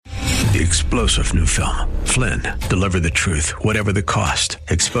The explosive new film, Flynn, Deliver the Truth, Whatever the Cost,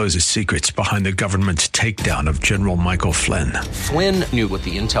 exposes secrets behind the government's takedown of General Michael Flynn. Flynn knew what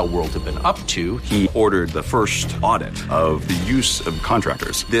the intel world had been up to. He ordered the first audit of the use of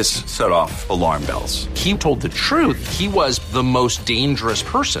contractors. This set off alarm bells. He told the truth. He was the most dangerous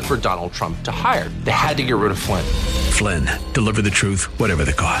person for Donald Trump to hire. They had to get rid of Flynn. Flynn, Deliver the Truth, Whatever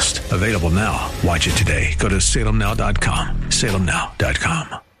the Cost. Available now. Watch it today. Go to salemnow.com.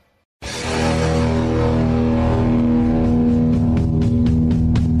 salemnow.com.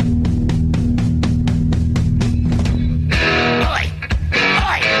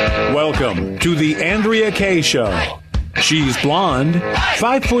 Welcome to the Andrea Kaye Show. She's blonde,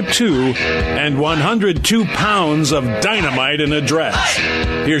 5'2", and 102 pounds of dynamite in a dress.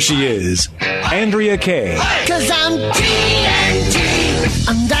 Here she is, Andrea Kaye. 'Cause I'm TNT,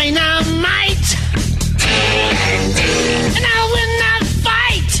 I'm dynamite, TNT, and I will not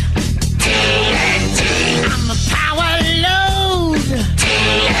fight, TNT, I'm a power load,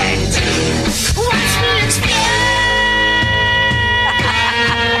 TNT, watch me explode.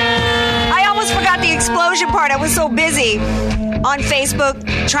 I almost forgot the explosion part. I was so busy on Facebook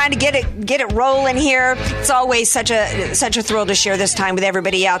trying to get it rolling here. It's always such a thrill to share this time with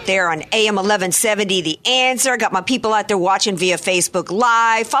everybody out there on AM 1170 The Answer. Got my people out there watching via Facebook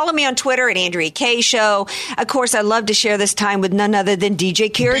Live. Follow me on Twitter at Andrea Kaye Show. Of course, I love to share this time with none other than DJ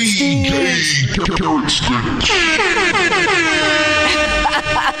Carrot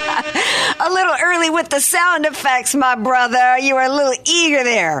A little early with the sound effects, my brother. You were a little eager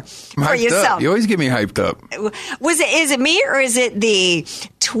there for yourself. Up. You always get me hyped up. Is it me or is it the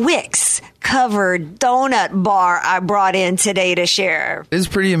Twix covered donut bar I brought in today to share? It's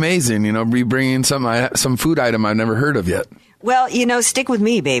pretty amazing, be bringing some food item I've never heard of yet. Well, stick with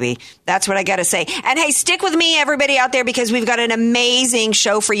me, baby. That's what I got to say. And hey, stick with me, everybody out there, because we've got an amazing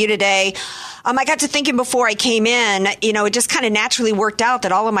show for you today. I got to thinking before I came in, it just kind of naturally worked out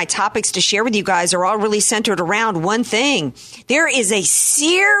that all of my topics to share with you guys are all really centered around one thing. There is a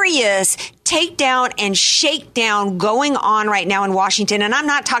serious takedown and shakedown going on right now in Washington. And I'm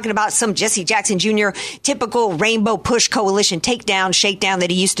not talking about some Jesse Jackson Jr. typical Rainbow Push Coalition takedown, shakedown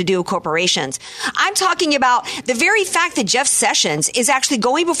that he used to do with corporations. I'm talking about the very fact that Jeff Sessions is actually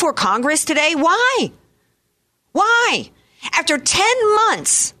going before Congress today. Why? Why? After 10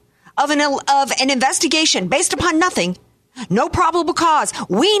 months of an investigation based upon nothing, no probable cause,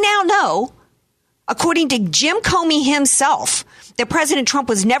 we now know, according to Jim Comey himself, that President Trump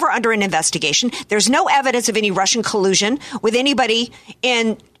was never under an investigation. There's no evidence of any Russian collusion with anybody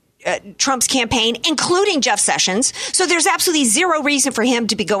in Trump's campaign, including Jeff Sessions. So there's absolutely zero reason for him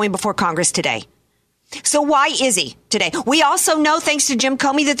to be going before Congress today. So why is he today? We also know, thanks to Jim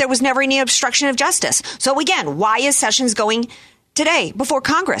Comey, that there was never any obstruction of justice. So again, why is Sessions going today before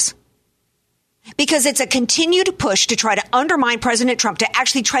Congress? Because it's a continued push to try to undermine President Trump, to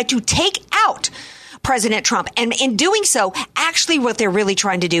actually try to take out President Trump. And in doing so, actually what they're really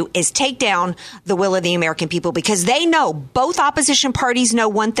trying to do is take down the will of the American people, because they know, both opposition parties know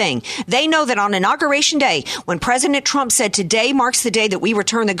one thing. They know that on Inauguration Day, when President Trump said today marks the day that we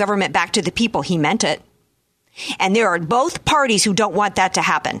return the government back to the people, he meant it. And there are both parties who don't want that to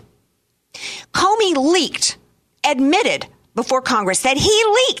happen. Comey admitted before Congress that he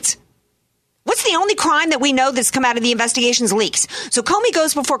leaked. What's the only crime that we know that's come out of the investigations? Leaks. So Comey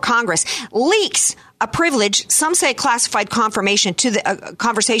goes before Congress, leaks a privilege, some say classified conversation to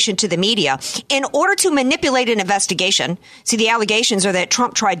the media, in order to manipulate an investigation. See, the allegations are that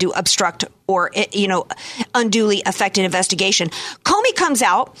Trump tried to obstruct or, unduly affect an investigation. Comey comes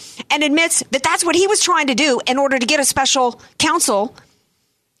out and admits that that's what he was trying to do in order to get a special counsel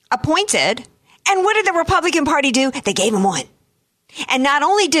appointed. And what did the Republican Party do? They gave him one. And not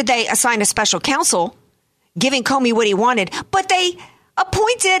only did they assign a special counsel, giving Comey what he wanted, but they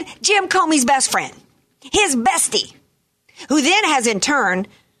appointed Jim Comey's best friend, his bestie, who then has in turn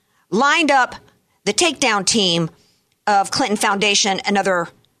lined up the takedown team of Clinton Foundation and other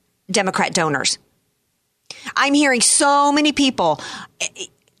Democrat donors. I'm hearing so many people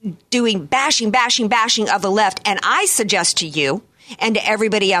doing bashing of the left. And I suggest to you and to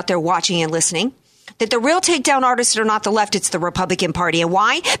everybody out there watching and listening that the real takedown artists are not the left, it's the Republican Party. And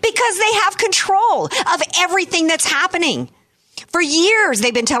why? Because they have control of everything that's happening. For years,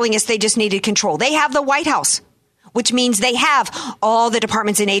 they've been telling us they just needed control. They have the White House, which means they have all the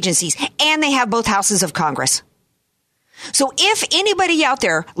departments and agencies, and they have both houses of Congress. So if anybody out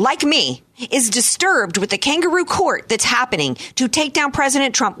there, like me, is disturbed with the kangaroo court that's happening to take down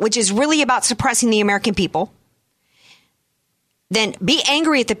President Trump, which is really about suppressing the American people, then be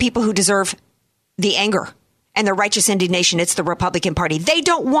angry at the people who deserve the anger and their righteous indignation. It's the Republican Party. They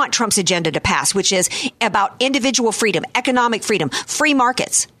don't want Trump's agenda to pass, which is about individual freedom, economic freedom, free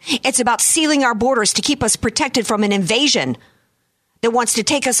markets. It's about sealing our borders to keep us protected from an invasion that wants to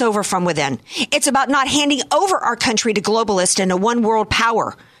take us over from within. It's about not handing over our country to globalists and a one world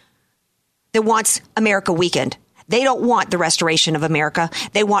power that wants America weakened. They don't want the restoration of America.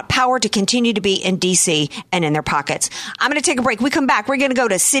 They want power to continue to be in D.C. and in their pockets. I'm going to take a break. We come back. We're going to go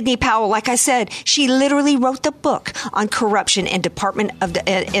to Sidney Powell. Like I said, she literally wrote the book on corruption in the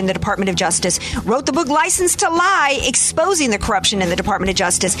Department of Justice. Wrote the book License to Lie, exposing the corruption in the Department of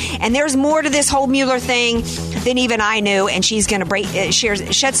Justice. And there's more to this whole Mueller thing than even I knew. And she's going to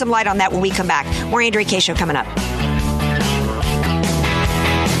shed some light on that when we come back. More Andrea Kaye Show coming up.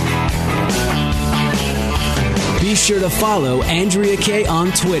 Be sure to follow Andrea Kaye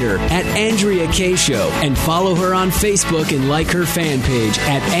on Twitter at Andrea Kaye Show and follow her on Facebook and like her fan page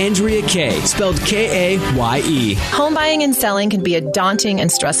at Andrea Kaye, spelled Kaye. Home buying and selling can be a daunting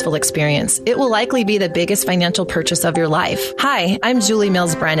and stressful experience. It will likely be the biggest financial purchase of your life. Hi, I'm Julie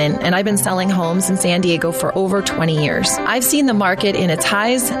Mills Brennan, and I've been selling homes in San Diego for over 20 years. I've seen the market in its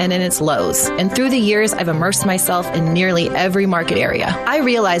highs and in its lows, and through the years, I've immersed myself in nearly every market area. I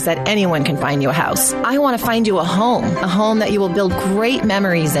realize that anyone can find you a house. I want to find you a home that you will build great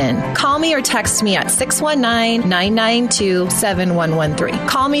memories in. Call me or text me at 619-992-7113.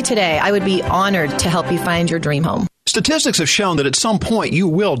 Call me today. I would be honored to help you find your dream home. Statistics have shown that at some point you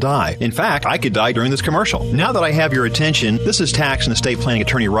will die. In fact, I could die during this commercial. Now that I have your attention, this is tax and estate planning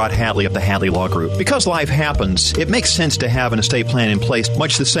attorney Rod Hadley of the Hadley Law Group. Because life happens, it makes sense to have an estate plan in place,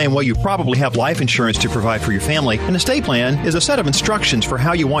 much the same way you probably have life insurance to provide for your family. An estate plan is a set of instructions for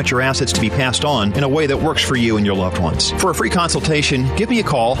how you want your assets to be passed on in a way that works for you and your loved ones. For a free consultation, give me a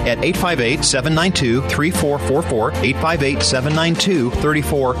call at 858-792-3444,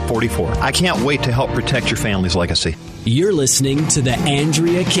 858-792-3444. I can't wait to help protect your family's legacy. You're listening to The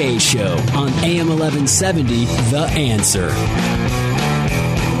Andrea Kaye Show on AM 1170, The Answer.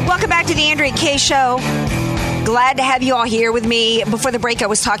 Welcome back to The Andrea Kaye Show. Glad to have you all here with me. Before the break, I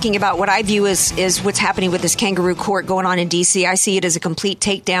was talking about what I view as what's happening with this kangaroo court going on in D.C. I see it as a complete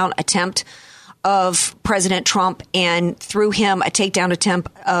takedown attempt of President Trump, and through him, a takedown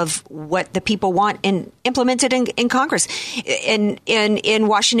attempt of what the people want and implemented in Congress, in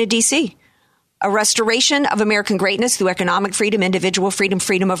Washington, D.C. A restoration of American greatness through economic freedom, individual freedom,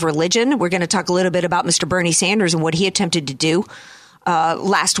 freedom of religion. We're going to talk a little bit about Mr. Bernie Sanders and what he attempted to do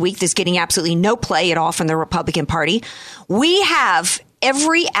last week that's getting absolutely no play at all from the Republican Party. We have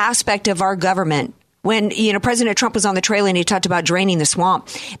every aspect of our government. When, President Trump was on the trail and he talked about draining the swamp,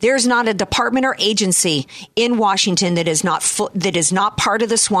 there's not a department or agency in Washington that is not part of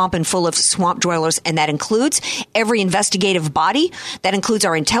the swamp and full of swamp dwellers. And that includes every investigative body. That includes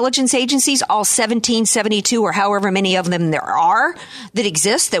our intelligence agencies, all 1772 or however many of them there are that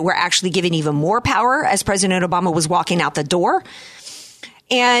exist, that we're actually giving even more power as President Obama was walking out the door.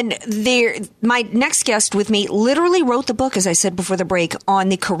 And my next guest with me literally wrote the book, as I said before the break, on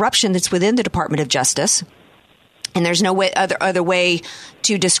the corruption that's within the Department of Justice. And there's no other way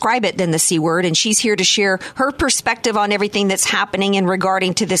to describe it than the C word. And she's here to share her perspective on everything that's happening in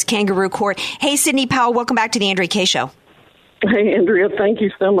regarding to this kangaroo court. Hey, Sidney Powell, welcome back to the Andrea Kaye Show. Hey, Andrea, thank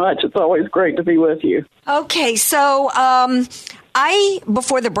you so much. It's always great to be with you. Okay, so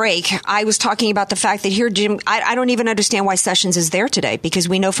before the break, I was talking about the fact that here, Jim, I don't even understand why Sessions is there today, because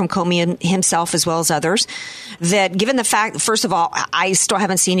we know from Comey himself as well as others that given the fact, first of all, I still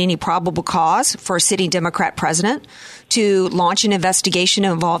haven't seen any probable cause for a sitting Democrat president to launch an investigation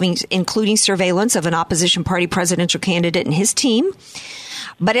including surveillance of an opposition party presidential candidate and his team.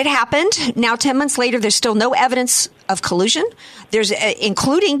 But it happened. Now, 10 months later, there's still no evidence of collusion. There's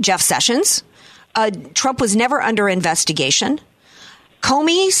including Jeff Sessions. Trump was never under investigation.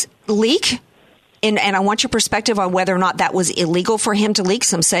 Comey's leak, and I want your perspective on whether or not that was illegal for him to leak.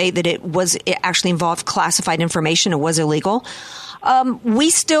 Some say that it actually involved classified information. It was illegal.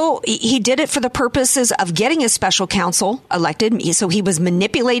 He did it for the purposes of getting a special counsel elected. So he was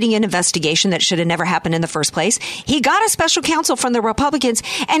manipulating an investigation that should have never happened in the first place. He got a special counsel from the Republicans,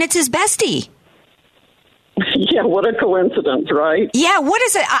 and it's his bestie. Yeah, what a coincidence, right? Yeah, what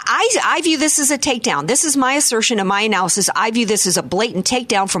is it? I view this as a takedown. This is my assertion and my analysis. I view this as a blatant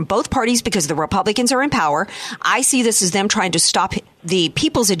takedown from both parties because the Republicans are in power. I see this as them trying to stop the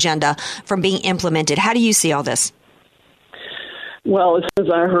people's agenda from being implemented. How do you see all this? Well, as soon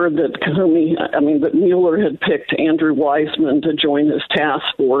as I heard that Mueller had picked Andrew Weissman to join his task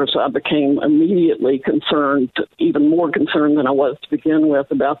force, I became immediately concerned, even more concerned than I was to begin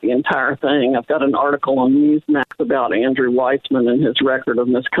with, about the entire thing. I've got an article on Newsmax about Andrew Weissman and his record of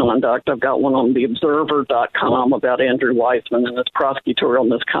misconduct. I've got one on TheObserver.com about Andrew Weissman and his prosecutorial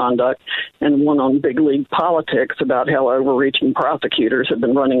misconduct, and one on Big League Politics about how overreaching prosecutors have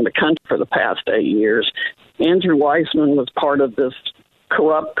been running the country for the past 8 years. Andrew Weissman was part of this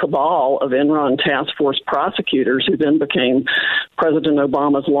corrupt cabal of Enron task force prosecutors who then became President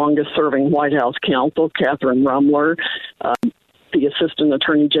Obama's longest-serving White House counsel, Catherine Rumler, the Assistant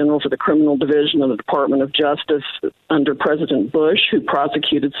Attorney General for the Criminal Division of the Department of Justice under President Bush, who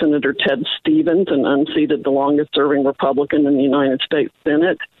prosecuted Senator Ted Stevens and unseated the longest-serving Republican in the United States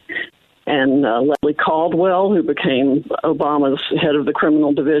Senate, and Leslie Caldwell, who became Obama's head of the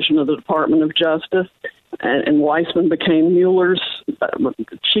Criminal Division of the Department of Justice. And Weissman became Mueller's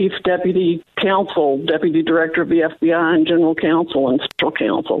chief deputy counsel, deputy director of the FBI and general counsel and special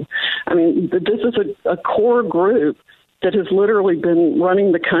counsel. I mean, this is a core group that has literally been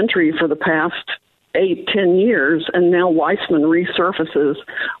running the country for the past 8-10 years, and now Weissman resurfaces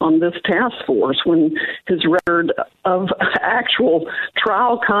on this task force when his record of actual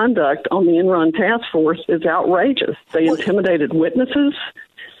trial conduct on the Enron task force is outrageous. They intimidated witnesses.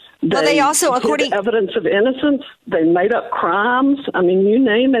 They also, according evidence of innocence, they made up crimes. I mean, you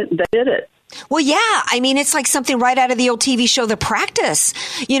name it, they did it. Well, yeah. I mean, it's like something right out of the old TV show, The Practice.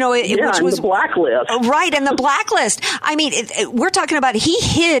 You know, which was the Blacklist. Right, and the Blacklist. I mean, we're talking about he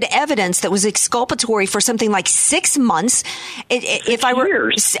hid evidence that was exculpatory for something like 6 months. 6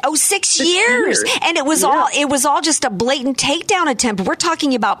 years. 6 years. And it was all just a blatant takedown attempt. We're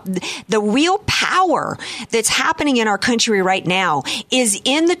talking about the real power that's happening in our country right now is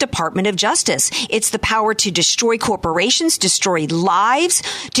in the Department of Justice. It's the power to destroy corporations, destroy lives,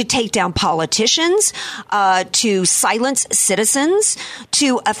 to take down politicians, to silence citizens,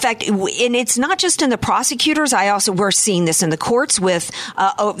 to affect, and it's not just in the prosecutors. We're seeing this in the courts with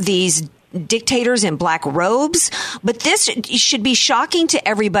these dictators in black robes. But this should be shocking to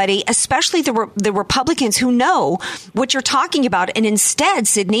everybody, especially the Republicans who know what you're talking about. And instead,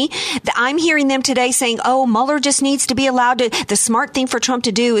 Sydney, I'm hearing them today saying, oh, Mueller just needs to be allowed to, the smart thing for Trump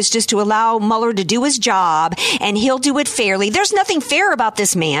to do is just to allow Mueller to do his job and he'll do it fairly. There's nothing fair about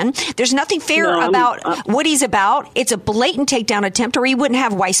this man. There's nothing fair about what he's about. It's a blatant takedown attempt, or he wouldn't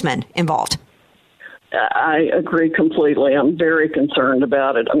have Weissman involved. I agree completely. I'm very concerned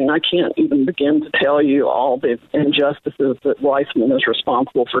about it. I mean, I can't even begin to tell you all the injustices that Weissman is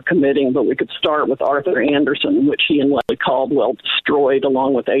responsible for committing, but we could start with Arthur Andersen, which he and Leslie Caldwell destroyed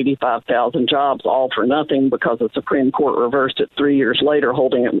along with 85,000 jobs, all for nothing because the Supreme Court reversed it 3 years later,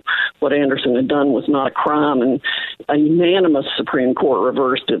 holding it what Andersen had done was not a crime. And a unanimous Supreme Court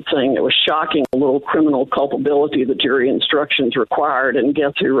reversed it, saying it was shocking the little criminal culpability the jury instructions required. And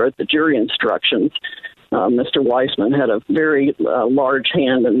guess who wrote the jury instructions? Mr. Weissman had a very large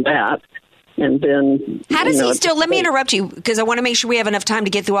hand in that. And then, how does he still? Let me interrupt you because I want to make sure we have enough time to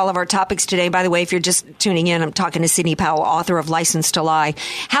get through all of our topics today. By the way, if you're just tuning in, I'm talking to Sidney Powell, author of License to Lie.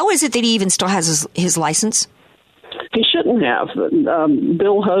 How is it that he even still has his license? He shouldn't have.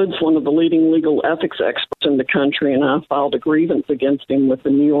 Bill Hode's one of the leading legal ethics experts in the country, and I filed a grievance against him with the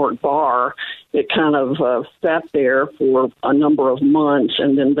New York bar. It kind of sat there for a number of months,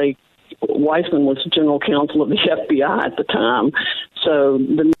 and then Weissman was general counsel of the FBI at the time, so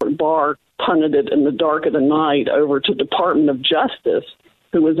the New York bar punted it in the dark of the night over to Department of Justice,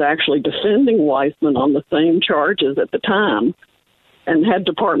 who was actually defending Weissman on the same charges at the time, and had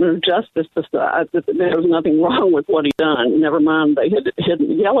Department of Justice decide that there was nothing wrong with what he'd done. Never mind, they had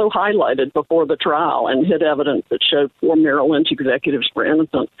yellow highlighted before the trial and hid evidence that showed 4 Merrill Lynch executives were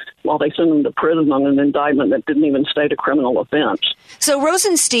innocent while they sent them to prison on an indictment that didn't even state a criminal offense. So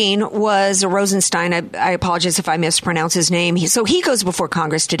Rosenstein, I apologize if I mispronounce his name. So he goes before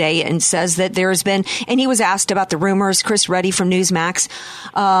Congress today and says that there has been, and he was asked about the rumors. Chris Ruddy from Newsmax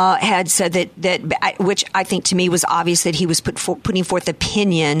had said that, which I think to me was obvious, that he was putting forth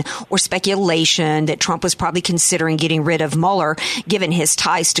opinion or speculation that Trump was probably considering getting rid of Mueller, given his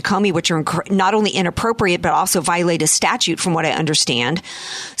ties to Comey, which are not only inappropriate, but also violate a statute, from what I understand.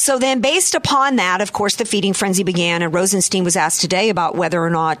 So then based upon that, of course, the feeding frenzy began, and Rosenstein was asked today about whether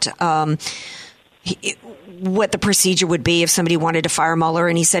or not what the procedure would be if somebody wanted to fire Mueller,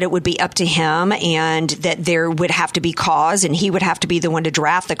 and he said it would be up to him and that there would have to be cause and he would have to be the one to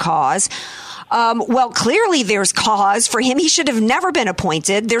draft the cause. Well, clearly there's cause for him. He should have never been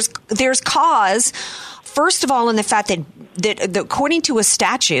appointed. There's cause, first of all, in the fact that according to a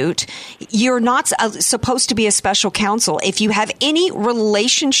statute, you're not supposed to be a special counsel if you have any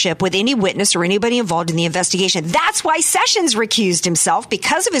relationship with any witness or anybody involved in the investigation. That's why Sessions recused himself,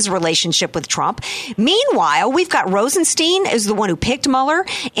 because of his relationship with Trump. Meanwhile, we've got Rosenstein as the one who picked Mueller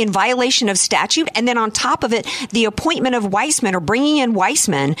in violation of statute. And then on top of it, the appointment of Weissman, or bringing in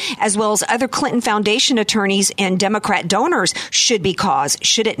Weissman, as well as other Clinton Foundation attorneys and Democrat donors, should be cause.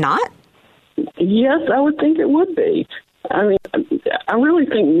 Should it not? Yes, I would think it would be. I mean, I really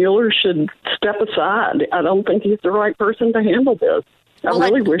think Mueller should step aside. I don't think he's the right person to handle this. I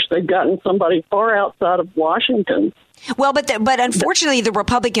really wish they'd gotten somebody far outside of Washington. Well, but unfortunately, the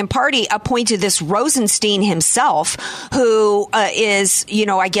Republican Party appointed this Rosenstein himself, who is,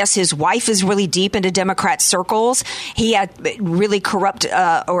 I guess his wife is really deep into Democrat circles. He had really corrupt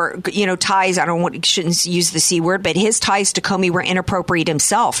ties. Shouldn't use the C word, but his ties to Comey were inappropriate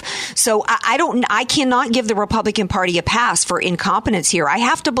himself. So I cannot give the Republican Party a pass for incompetence here. I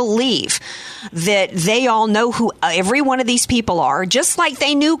have to believe that they all know who every one of these people are, just like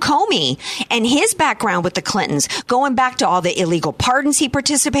they knew Comey and his background with the Clintons, going back to all the illegal pardons he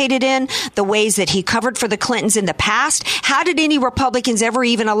participated in, the ways that he covered for the Clintons in the past. How did any Republicans ever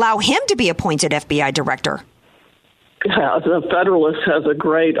even allow him to be appointed FBI director? The Federalist has a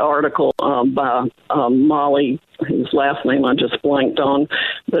great article by Molly, whose last name I just blanked on,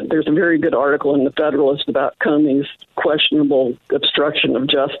 but there's a very good article in the Federalist about Comey's questionable obstruction of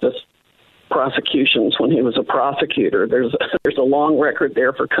justice prosecutions when he was a prosecutor. There's a long record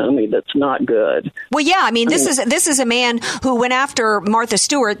there for Comey that's not good. Well, yeah, I mean, this is a man who went after Martha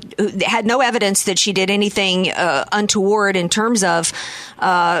Stewart, who had no evidence that she did anything untoward in terms of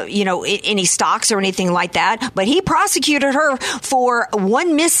any stocks or anything like that, but he prosecuted her for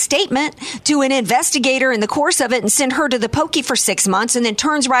one misstatement to an investigator in the course of it and sent her to the pokey for 6 months, and then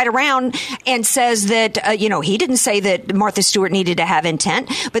turns right around and says that he didn't say that Martha Stewart needed to have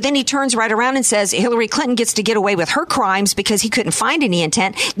intent, but then he turns right around and says Hillary Clinton gets to get away with her crimes because he couldn't find any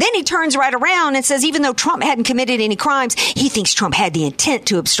intent. Then he turns right around and says even though Trump hadn't committed any crimes, he thinks Trump had the intent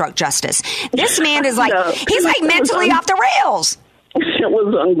to obstruct justice. This man is he's mentally off the rails. It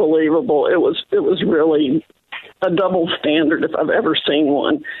was unbelievable. It was really a double standard if I've ever seen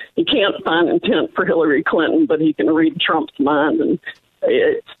one. He can't find intent for Hillary Clinton, but he can read Trump's mind, and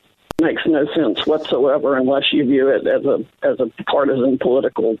it makes no sense whatsoever unless you view it as a partisan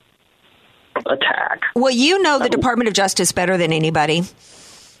political attack. Well, the Department of Justice better than anybody.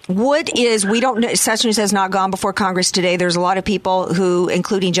 Sessions has not gone before Congress today. There's a lot of people who,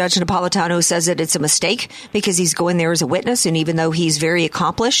 including Judge Napolitano, says that it's a mistake because he's going there as a witness. And even though he's very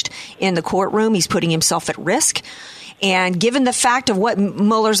accomplished in the courtroom, he's putting himself at risk. And given the fact of what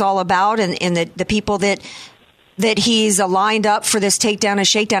Mueller's all about and the people that he's lined up for this takedown and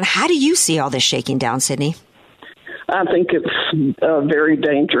shakedown, how do you see all this shaking down, Sydney? I think it's very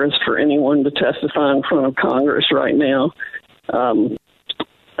dangerous for anyone to testify in front of Congress right now.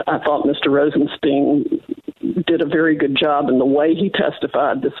 I thought Mr. Rosenstein did a very good job in the way he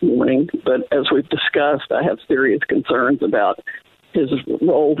testified this morning, but as we've discussed, I have serious concerns about his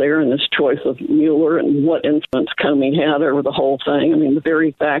role there and his choice of Mueller and what influence Comey had over the whole thing. I mean, the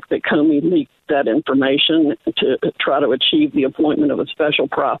very fact that Comey leaked that information to try to achieve the appointment of a special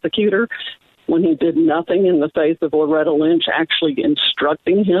prosecutor when he did nothing in the face of Loretta Lynch actually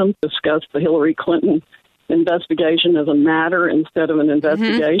instructing him to discuss the Hillary Clinton investigation as a matter instead of an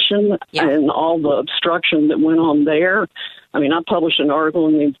investigation, and all the obstruction that went on there. I mean, I published an article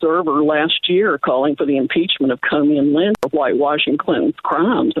in The Observer last year calling for the impeachment of Comey and Lynch for whitewashing Clinton's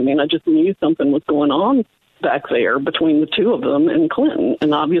crimes. I mean, I just knew something was going on back there between the two of them and Clinton,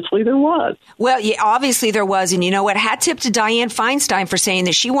 and obviously there was. Well, yeah, obviously there was, and you know what? Hat tip to Dianne Feinstein for saying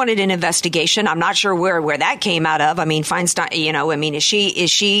that she wanted an investigation. I'm not sure where that came out of. I mean, Feinstein,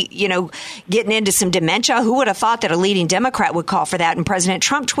 is she getting into some dementia? Who would have thought that a leading Democrat would call for that? And President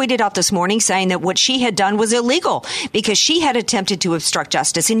Trump tweeted out this morning saying that what she had done was illegal because she had attempted to obstruct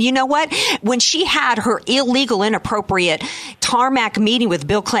justice. And you know what? When she had her illegal, inappropriate tarmac meeting with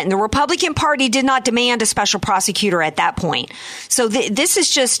Bill Clinton, the Republican Party did not demand a special prosecutor at that point. So this is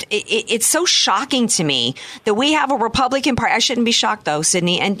just, it's so shocking to me that we have a Republican Party. I shouldn't be shocked though,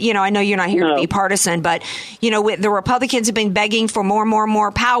 Sydney. And, I know you're not here to be partisan, but, the Republicans have been begging for more and more and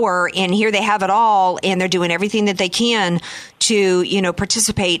more power, and here they have it all, and they're doing everything that they can to,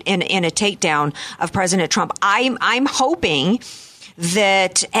 participate in a takedown of President Trump. I'm hoping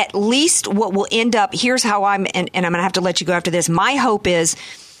that at least what will end up, here's how and I'm going to have to let you go after this. My hope is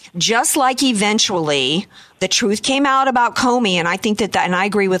just like eventually the truth came out about Comey, and I think that, and I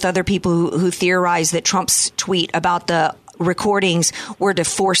agree with other people who theorize that Trump's tweet about the recordings were to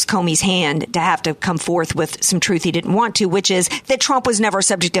force Comey's hand to have to come forth with some truth he didn't want to, which is that Trump was never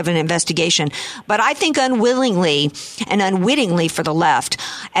subject of an investigation. But I think unwillingly and unwittingly for the left,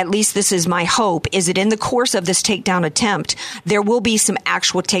 at least this is my hope, is that in the course of this takedown attempt, there will be some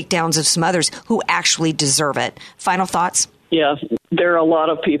actual takedowns of some others who actually deserve it. Final thoughts? Yeah, there are a lot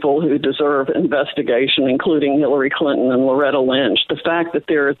of people who deserve investigation, including Hillary Clinton and Loretta Lynch. The fact that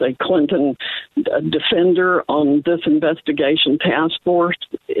there is a Clinton defender on this investigation task force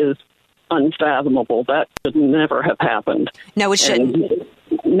is unfathomable. That should never have happened. No, it shouldn't.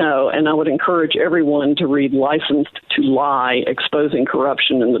 No, and I would encourage everyone to read Licensed to Lie, Exposing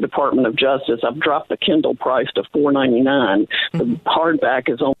Corruption in the Department of Justice. I've dropped the Kindle price to $4.99. The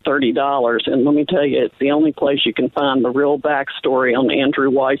hardback is on $30, and let me tell you, it's the only place you can find the real backstory on Andrew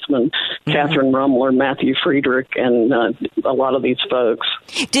Weissman, Catherine Rummler, Matthew Friedrich, and a lot of these folks.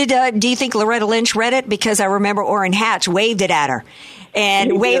 Do you think Loretta Lynch read it? Because I remember Orrin Hatch waved it at her.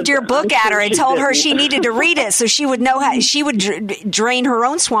 And waved your book at her and told her she needed to read it so she would know how she would drain her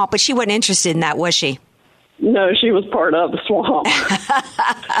own swamp, but she wasn't interested in that, was she? No, she was part of the swamp.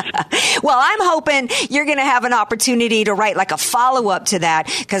 Well, I'm hoping you're going to have an opportunity to write like a follow-up to that,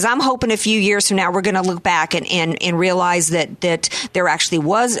 because I'm hoping a few years from now we're going to look back and realize that there actually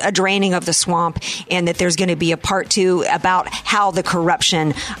was a draining of the swamp and that there's going to be a part 2 about how the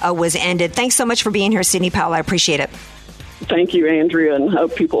corruption was ended. Thanks so much for being here, Sidney Powell. I appreciate it. Thank you, Andrea, and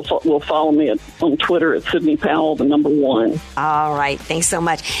hope people will follow me on Twitter at Sidney Powell, the number 1. All right. Thanks so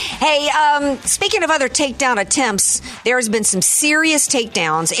much. Hey, speaking of other takedown attempts, there has been some serious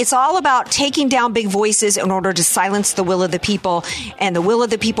takedowns. It's all about taking down big voices in order to silence the will of the people, and the will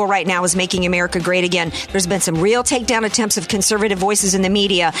of the people right now is making America great again. There's been some real takedown attempts of conservative voices in the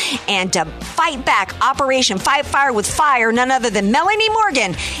media, and to fight back, Operation Fight Fire with Fire, none other than Melanie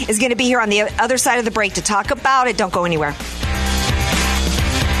Morgan is going to be here on the other side of the break to talk about it. Don't go anywhere.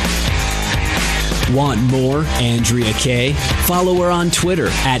 Want more Andrea Kaye? Follow her on Twitter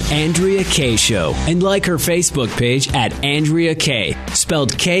at Andrea Kaye Show and like her Facebook page at Andrea Kaye,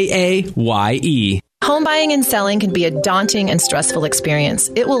 spelled Kaye. Home buying and selling can be a daunting and stressful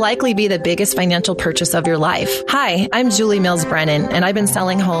experience. It will likely be the biggest financial purchase of your life. Hi, I'm Julie Mills Brennan, and I've been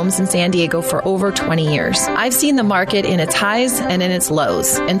selling homes in San Diego for over 20 years. I've seen the market in its highs and in its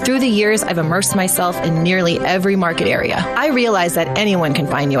lows, and through the years, I've immersed myself in nearly every market area. I realize that anyone can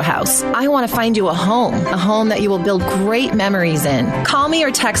find you a house. I want to find you a home that you will build great memories in. Call me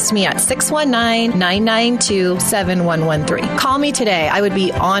or text me at 619-992-7113. Call me today. I would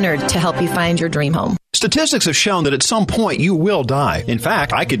be honored to help you find your dream home. Statistics have shown that at some point you will die. In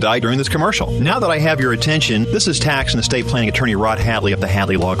fact, I could die during this commercial. Now that I have your attention, this is tax and estate planning attorney Rod Hadley of the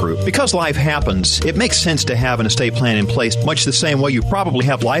Hadley Law Group. Because life happens, it makes sense to have an estate plan in place, much the same way you probably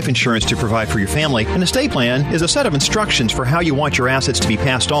have life insurance to provide for your family. An estate plan is a set of instructions for how you want your assets to be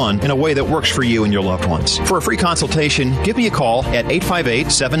passed on in a way that works for you and your loved ones. For a free consultation, give me a call at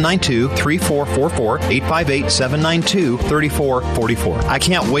 858-792-3444, 858-792-3444. I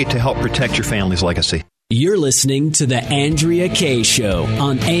can't wait to help protect your family's legacy. You're listening to The Andrea Kaye Show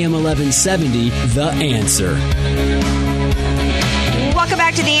on AM 1170, The Answer. Welcome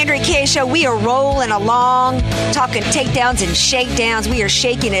back to The Andrea Kaye Show. We are rolling along, talking takedowns and shakedowns. We are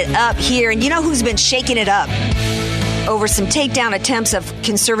shaking it up here. And you know who's been shaking it up over some takedown attempts of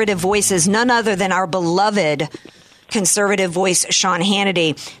conservative voices? None other than our beloved conservative voice, Sean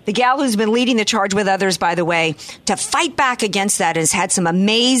Hannity. The gal who's been leading the charge with others, by the way, to fight back against that, has had some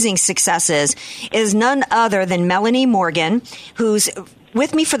amazing successes, is none other than Melanie Morgan, who's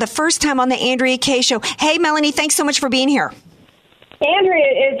with me for the first time on the Andrea Kaye Show. Hey, Melanie, thanks so much for being here. Andrea,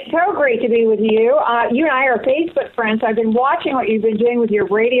 it's so great to be with you. You and I are Facebook friends. I've been watching what you've been doing with your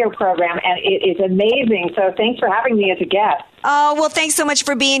radio program, and it is amazing. So thanks for having me as a guest. Oh, well, thanks so much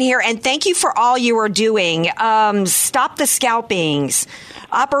for being here, and thank you for all you are doing. Stop the scalpings.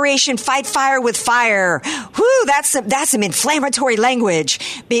 Operation Fight Fire with Fire. Whew, that's some inflammatory language.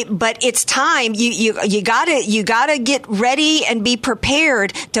 But it's time. You gotta get ready and be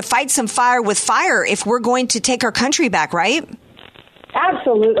prepared to fight some fire with fire if we're going to take our country back, right?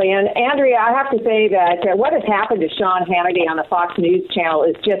 Absolutely. And Andrea, I have to say that what has happened to Sean Hannity on the Fox News channel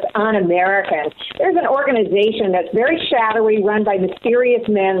is just un-American. There's an organization that's very shadowy, run by mysterious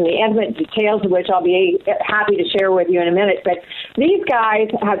men, and the intimate details of which I'll be happy to share with you in a minute. But these guys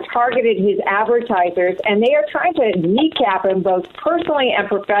have targeted his advertisers, and they are trying to kneecap him both personally and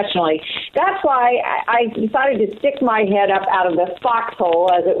professionally. That's why I decided to stick my head up out of the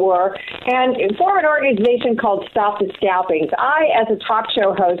foxhole, as it were, and form an organization called Stop the Scalpings. I, as a talk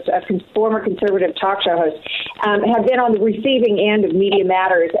show hosts, former conservative talk show hosts, have been on the receiving end of Media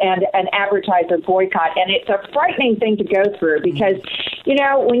Matters and an advertiser boycott. And it's a frightening thing to go through because, you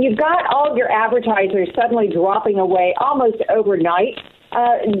know, when you've got all of your advertisers suddenly dropping away almost overnight,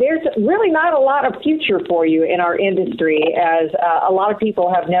 there's really not a lot of future for you in our industry, as a lot of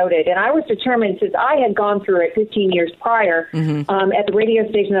people have noted. And I was determined, since I had gone through it 15 years prior at the radio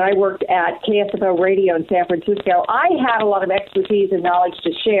station that I worked at, KSFO Radio in San Francisco, I had a lot of expertise and knowledge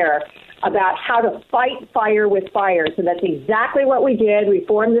to share about how to fight fire with fire. So that's exactly what we did. We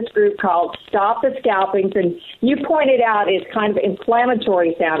formed this group called Stop the Scalpings, and you pointed out it's kind of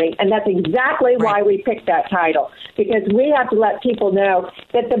inflammatory sounding, and that's exactly why we picked that title, because we have to let people know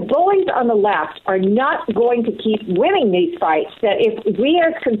that the bullies on the left are not going to keep winning these fights, that if we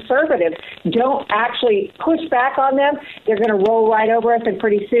as conservatives don't actually push back on them, they're going to roll right over us, and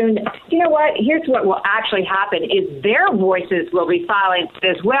pretty soon, you know what, here's what will actually happen, is their voices will be silenced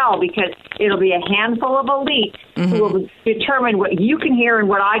as well, because it'll be a handful of elites who will determine what you can hear and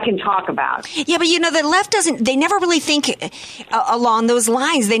what I can talk about. Yeah, but you know, the left they never really think along those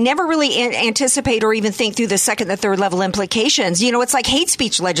lines. They never really anticipate or even think through the second and third level implications. You know, it's like hate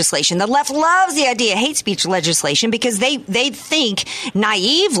speech legislation. The left loves the idea of hate speech legislation because they think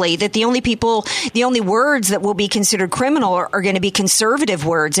naively that the only words that will be considered criminal are going to be conservative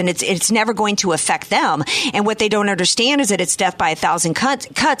words, and it's never going to affect them. And what they don't understand is that it's death by 1,000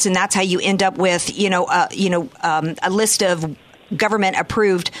 cuts, and that's how you end up with a list of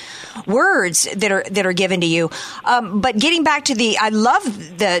government-approved words that are given to you. But getting back to I love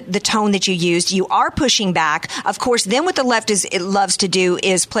the tone that you used. You are pushing back. Of course, then what the left loves to do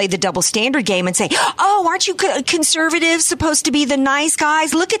is play the double standard game and say, oh, aren't you conservatives supposed to be the nice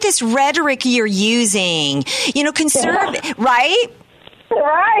guys? Look at this rhetoric you're using. You know, right?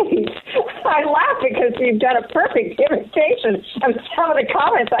 Right. I laugh because you've done a perfect imitation of some of the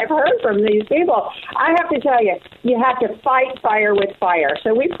comments I've heard from these people. I have to tell you, you have to fight fire with fire.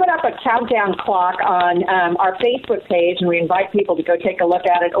 So we put up a countdown clock on our Facebook page, and we invite people to go take a look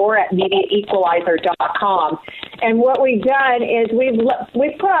at it, or at MediaEqualizer.com. And what we've done is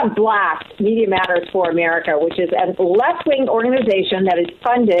we've put on blast Media Matters for America, which is a left-wing organization that is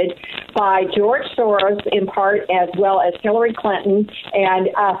funded by George Soros in part, as well as Hillary Clinton and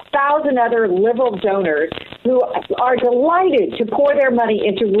 1,000 other liberal donors who are delighted to pour their money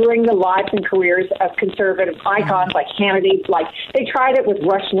into ruining the lives and careers of conservative icons like Hannity. Like they tried it with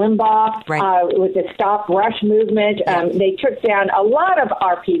Rush Limbaugh, with the Stop Rush movement. They took down a lot of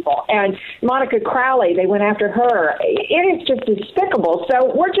our people. And Monica Crowley, they went after her. It is just despicable.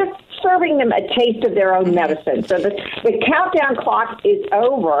 So we're just serving them a taste of their own medicine. So the countdown clock is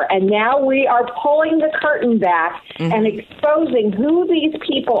over, and now we are pulling the curtain back and exposing who these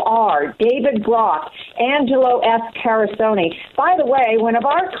people are. David Brock, Angelo S. Carasoni. By the way, one of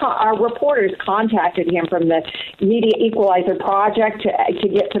our reporters contacted him from the Media Equalizer Project to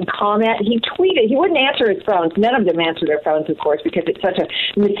get some comment. He tweeted, he wouldn't answer his phones. None of them answer their phones, of course, because it's such a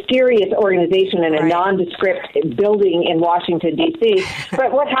mysterious organization in a nondescript building in Washington, D.C.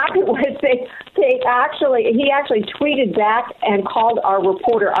 But what happened was he actually tweeted back and called our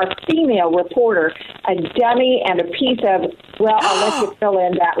reporter, our female reporter, a dummy and a piece of, well, I'll let you fill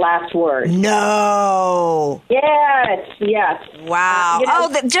in that last word. No. Yes. Wow.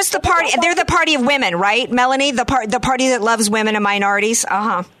 Just the party. They're the party of women, right, Melanie? The party that loves women and minorities?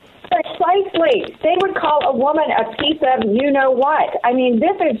 Uh-huh. Precisely. They would call a woman a piece of you-know-what. I mean,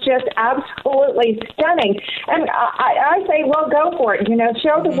 this is just absolutely stunning. And I say, well, go for it. You know,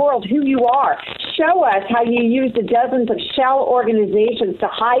 show the world who you are. Show us how you use the dozens of shell organizations to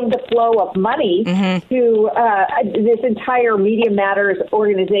hide the flow of money to this entire Media Matters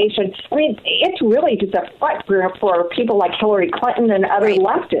organization. I mean, it's really just a front for people like Hillary Clinton and other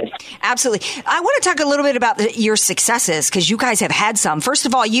leftists. Absolutely. I want to talk a little bit about your successes, because you guys have had some. First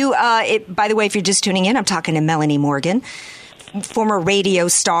of all, by the way, if you're just tuning in, I'm talking to Melanie Morgan, former radio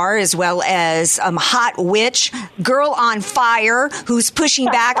star, as well as hot witch, girl on fire, who's pushing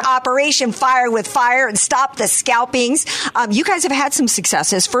back Operation Fire with Fire and Stop the Scalpings. You guys have had some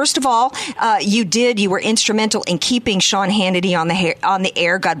successes. First of all, you were instrumental in keeping Sean Hannity on the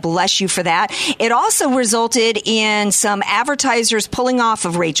air. God bless you for that. It also resulted in some advertisers pulling off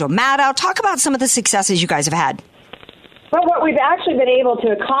of Rachel Maddow. Talk about some of the successes you guys have had. Well, what we've actually been able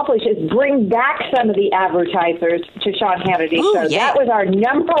to accomplish is bring back some of the advertisers to Sean Hannity. That was our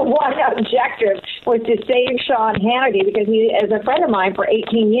number one objective, was to save Sean Hannity, because he is a friend of mine for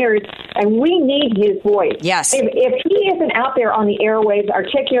 18 years. And we need his voice. Yes. If he isn't out there on the airwaves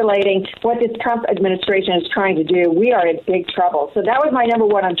articulating what this Trump administration is trying to do, we are in big trouble. So that was my number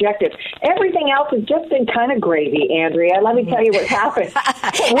one objective. Everything else has just been kind of gravy, Andrea. Let me tell you what happened.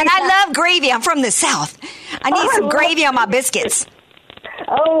 And I love gravy. I'm from the South. I need some gravy on my biscuits.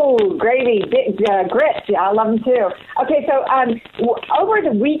 Oh, gravy, grits. Yeah, I love them too. Okay, so over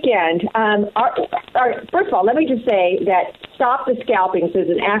the weekend, first of all, let me just say that Stop the Scalpings is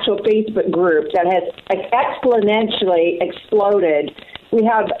an actual Facebook group that has exponentially exploded. We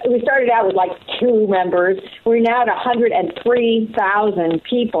started out with like 2 members. We're now at 103,000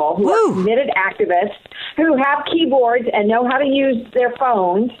 people who are committed activists who have keyboards and know how to use their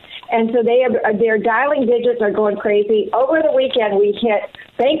phones. And so their dialing digits are going crazy. Over the weekend, we hit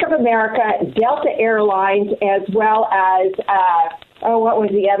Bank of America, Delta Airlines, as well as, what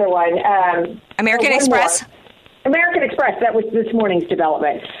was the other one? American Express? American Express, that was this morning's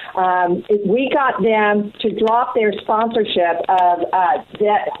development. We got them to drop their sponsorship of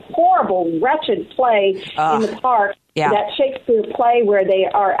that horrible, wretched play in the park. Yeah. That Shakespeare play where they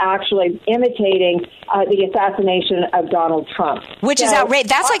are actually imitating the assassination of Donald Trump. Which is outrageous.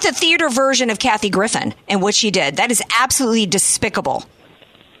 That's like the theater version of Kathy Griffin and what she did. That is absolutely despicable.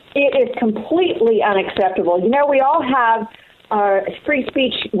 It is completely unacceptable. You know, we all have free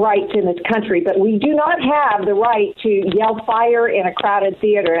speech rights in this country, but we do not have the right to yell fire in a crowded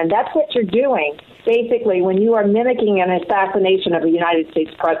theater, and that's what you're doing, basically, when you are mimicking an assassination of a United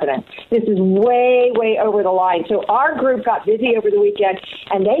States president. This is way, way over the line. So our group got busy over the weekend,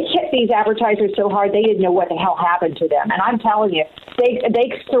 and they hit these advertisers so hard they didn't know what the hell happened to them. And I'm telling you,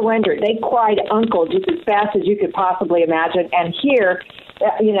 they surrendered. They cried uncle just as fast as you could possibly imagine. And here,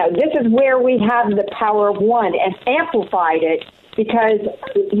 this is where we have the power of one and amplified it because,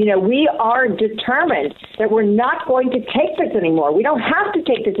 we are determined that we're not going to take this anymore. We don't have to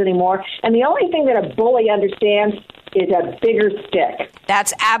take this anymore. And the only thing that a bully understands is a bigger stick.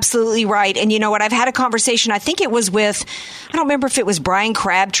 That's absolutely right. And you know what? I've had a conversation, I think it was with, I don't remember if it was Brian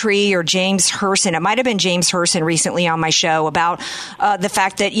Crabtree or James Herson. It might have been James Herson recently on my show about the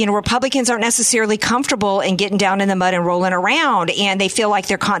fact that, Republicans aren't necessarily comfortable in getting down in the mud and rolling around. And they feel like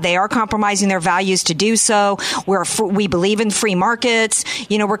they are compromising their values to do so. We believe in free markets.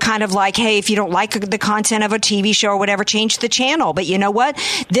 We're kind of like, hey, if you don't like the content of a TV show or whatever, change the channel. But you know what?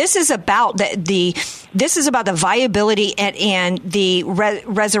 This is about the viability and the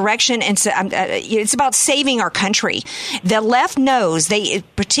resurrection, and it's about saving our country. The left knows they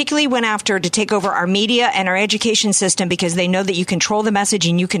particularly went after to take over our media and our education system because they know that you control the message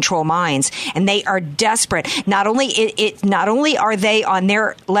and you control minds, and they are desperate. Not only are they on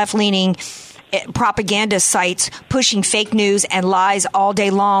their left-leaning propaganda sites pushing fake news and lies all day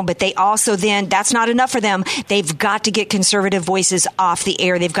long, but they also that's not enough for them. They've got to get conservative voices off the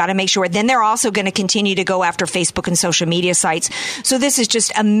air. They've got to make sure. Then they're also going to continue to go after Facebook and social media sites. So this is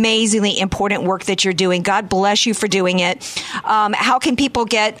just amazingly important work that you're doing. God bless you for doing it. How can people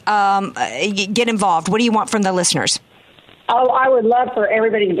get involved? What do you want from the listeners? Oh, I would love for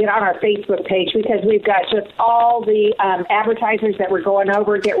everybody to get on our Facebook page because we've got just all the advertisers that we're going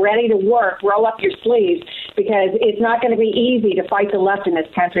over. Get ready to work. Roll up your sleeves because it's not going to be easy to fight the left in this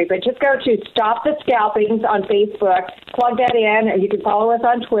country. But just go to Stop the Scalpings on Facebook. Plug that in, and you can follow us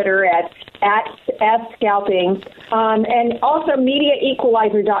on Twitter at @scalpings. And also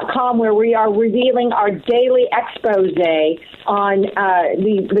MediaEqualizer.com, where we are revealing our daily expose on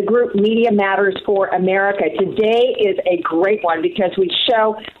the group Media Matters for America. Today is a great one because we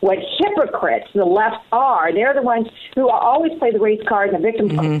show what hypocrites the left are. They're the ones who always play the race card and the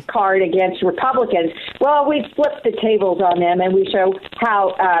victim card against Republicans. Well, we flip the tables on them, and we show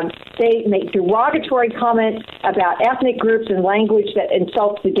how they make derogatory comments about ethnic groups and language that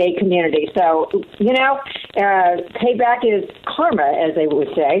insults the gay community. So, payback is karma, as they would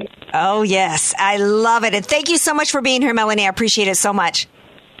say. Oh, yes. I love it. And thank you so much for being here, Melanie. I appreciate it so much.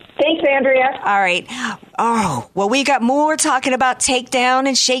 Thanks, Andrea. All right. Oh, well, we got more talking about takedown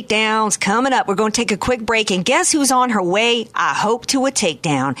and shakedowns coming up. We're going to take a quick break, and guess who's on her way, I hope, to a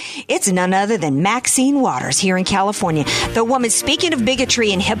takedown? It's none other than Maxine Waters here in California. The woman, speaking of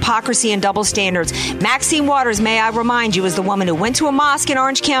bigotry and hypocrisy and double standards, Maxine Waters, may I remind you, is the woman who went to a mosque in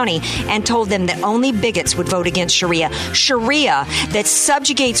Orange County and told them that only bigots would vote against Sharia. Sharia that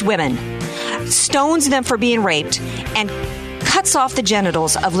subjugates women, stones them for being raped, and cuts off the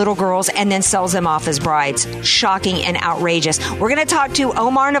genitals of little girls and then sells them off as brides. Shocking and outrageous. We're going to talk to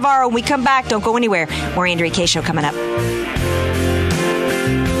Omar Navarro when we come back. Don't go anywhere. More Andrea Kaye Show coming up.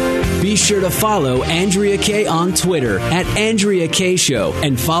 Be Be sure to follow Andrea Kaye on Twitter at Andrea Kaye Show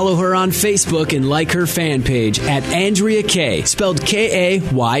and follow her on Facebook and like her fan page at Andrea Kaye, spelled Kaye.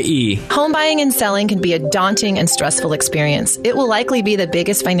 Home buying and selling can be a daunting and stressful experience. It will likely be the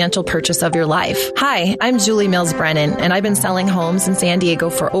biggest financial purchase of your life. Hi, I'm Julie Mills Brennan, and I've been selling homes in San Diego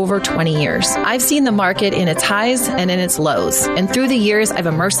for over 20 years. I've seen the market in its highs and in its lows, and through the years, I've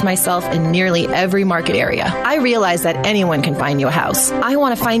immersed myself in nearly every market area. I realize that anyone can find you a house. I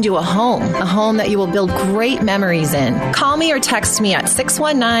want to find you a home that you will build great memories in. Call me or text me at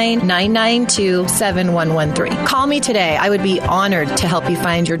 619-992-7113. Call me today. I would be honored to help you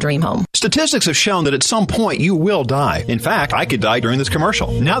find your dream home. Statistics have shown that at some point you will die. In fact, I could die during this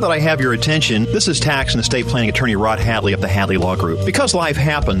commercial. Now that I have your attention, this is tax and estate planning attorney Rod Hadley of the Hadley Law Group. Because life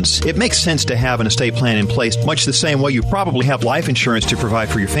happens, it makes sense to have an estate plan in place, much the same way you probably have life insurance to provide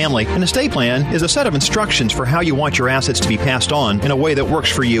for your family. An estate plan is a set of instructions for how you want your assets to be passed on in a way that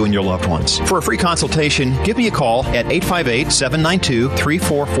works for you and your loved ones. For a free consultation, give me a call at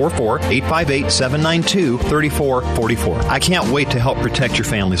 858-792-3444, 858-792-3444. I can't wait to help protect your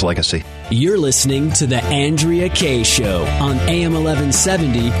family's legacy. You're listening to The Andrea Kaye Show on AM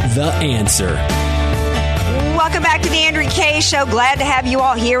 1170, The Answer. Welcome back to the Andrea Kaye Show. Glad to have you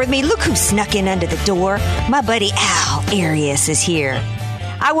all here with me. Look who snuck in under the door. My buddy Al Arias is here.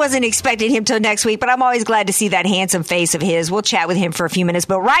 I wasn't expecting him till next week, but I'm always glad to see that handsome face of his. We'll chat with him for a few minutes.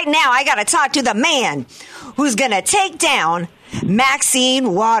 But right now, I got to talk to the man who's going to take down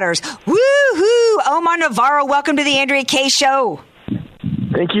Maxine Waters. Woo-hoo! Omar Navarro, welcome to the Andrea Kaye Show.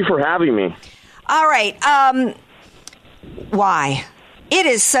 Thank you for having me. All right. Why? It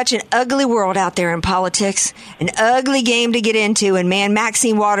is such an ugly world out there in politics, an ugly game to get into. And man,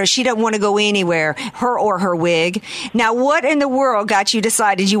 Maxine Waters, she doesn't want to go anywhere, her or her wig. Now, what in the world got you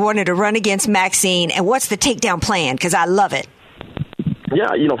decided you wanted to run against Maxine? And what's the takedown plan? Because I love it. Yeah,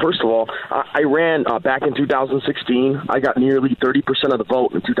 first of all, I ran back in 2016. I got nearly 30% of the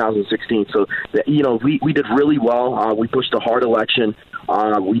vote in 2016. So, we did really well. We pushed a hard election.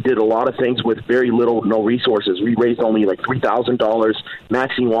 We did a lot of things with very little, no resources. We raised only like $3,000.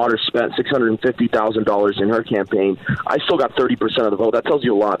 Maxine Waters spent $650,000 in her campaign. I still got 30% of the vote. That tells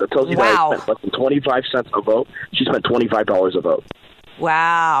you a lot. That tells you that I spent less than 25 cents a vote. She spent $25 a vote.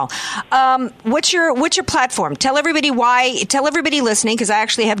 Wow. What's your platform? Tell everybody why. Tell everybody listening, because I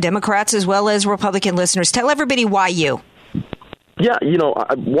actually have Democrats as well as Republican listeners. Tell everybody why you. Yeah,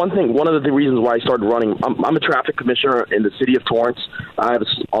 one of the reasons why I started running, I'm a traffic commissioner in the city of Torrance. I have an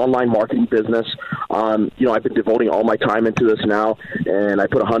online marketing business. I've been devoting all my time into this now, and I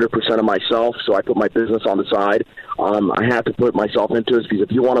put 100% of myself, so I put my business on the side. I have to put myself into this because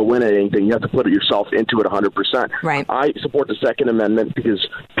if you want to win at anything, you have to put yourself into it 100%. Right. I support the Second Amendment because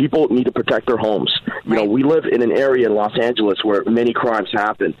people need to protect their homes. We live in an area in Los Angeles where many crimes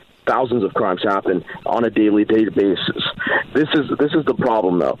happen. Thousands of crimes happen on a daily basis. This is the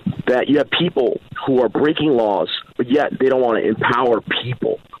problem, though, that you have people who are breaking laws, but yet they don't want to empower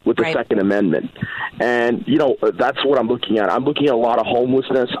people with the Second Amendment. And, that's what I'm looking at. I'm looking at a lot of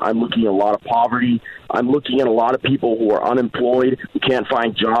homelessness. I'm looking at a lot of poverty. I'm looking at a lot of people who are unemployed, who can't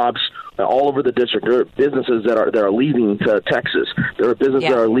find jobs. All over the district, there are businesses that are leaving to Texas. There are businesses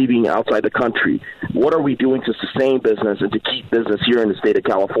that are leaving outside the country. What are we doing to sustain business and to keep business here in the state of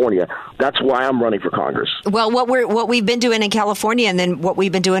California? That's why I'm running for Congress. Well, what we've been doing in California, and then what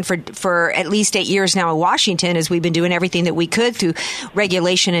we've been doing for at least 8 years now in Washington, is we've been doing everything that we could through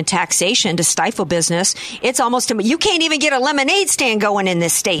regulation and taxation to stifle business. It's almost you can't even get a lemonade stand going in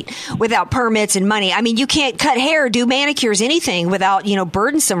this state without permits and money. I mean, you can't cut hair, do manicures, anything without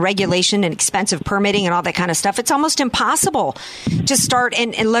burdensome regulation and expensive permitting and all that kind of stuff. It's almost impossible to start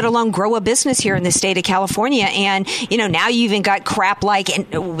and let alone grow a business here in the state of California. And, now you even got crap like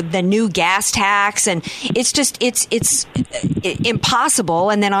the new gas tax, and it's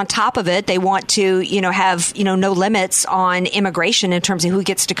impossible. And then on top of it, they want to, have, no limits on immigration in terms of who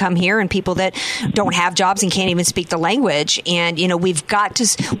gets to come here and people that don't have jobs and can't even speak the language. And, we've got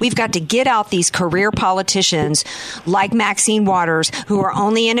to get out these career politicians like Maxine Waters who are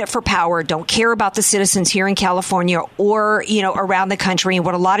only in it for power, don't care about the citizens here in California or, around the country. And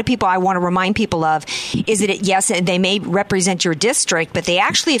what a lot of people I want to remind people of is that, yes, they may represent your district, but they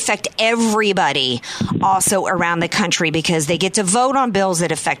actually affect everybody also around the country because they get to vote on bills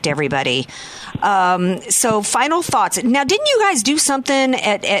that affect everybody. So final thoughts. Now, didn't you guys do something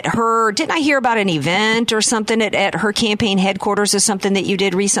at her? Didn't I hear about an event or something at her campaign headquarters or something that you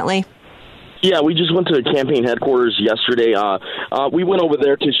did recently? Yeah, we just went to the campaign headquarters yesterday. We went over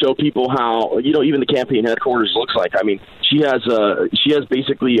there to show people how, even the campaign headquarters looks like. I mean, she has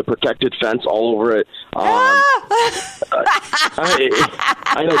basically a protected fence all over it. I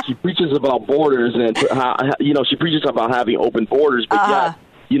know she preaches about borders and how, she preaches about having open borders, but yet,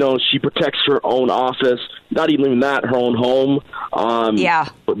 she protects her own office. Not even that, her own home.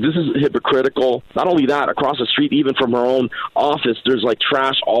 But this is hypocritical. Not only that, across the street, even from her own office, there's like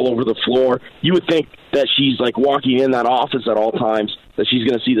trash all over the floor. You would think that she's like walking in that office at all times, that she's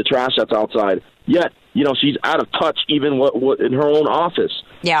going to see the trash that's outside. Yet, she's out of touch even what in her own office.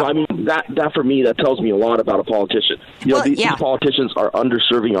 Yeah. So, I mean, that for me, that tells me a lot about a politician. These politicians are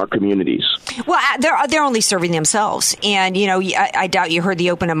underserving our communities. Well, they're only serving themselves. And, I doubt you heard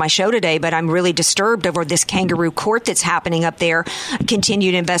the open of my show today, but I'm really disturbed over this kangaroo court that's happening up there.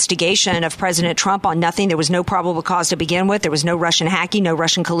 Continued investigation of President Trump on nothing. There was no probable cause to begin with. There was no Russian hacking, no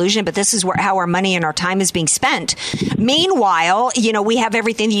Russian collusion. But this is how our money and our time is being spent. Meanwhile, we have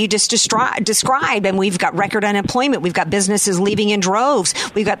everything that you just described, and we've got record unemployment. We've got businesses leaving in droves.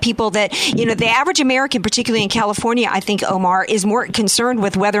 We've got people that, the average American, particularly in California, I think, Omar, is more concerned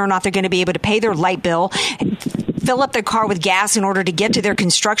with whether or not they're going to be able to pay their light bill, fill up their car with gas in order to get to their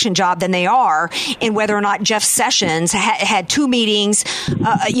construction job than they are in whether or not Jeff Sessions had 2 meetings,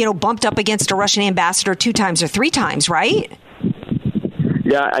 bumped up against a Russian ambassador 2 times or 3 times, right?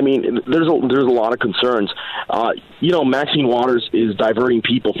 Yeah, I mean, there's a lot of concerns. Maxine Waters is diverting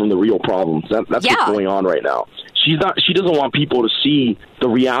people from the real problems. That's what's going on right now. She doesn't want people to see the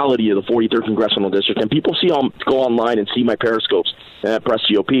reality of the 43rd Congressional District. And people go online and see my periscopes at Press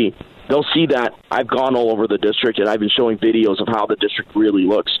GOP. They'll see that I've gone all over the district and I've been showing videos of how the district really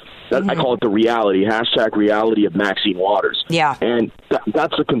looks. I call it the reality, #reality of Maxine Waters. Yeah. And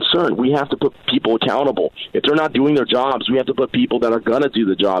that's a concern. We have to put people accountable. If they're not doing their jobs, we have to put people that are going to do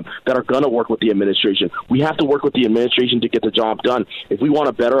the job, that are going to work with the administration. We have to work with the administration to get the job done. If we want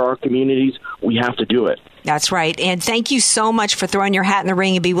to better our communities, we have to do it. That's right. And thank you so much for throwing your hat in the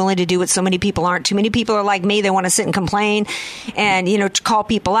ring and be willing to do what so many people aren't. Too many people are like me. They want to sit and complain and, call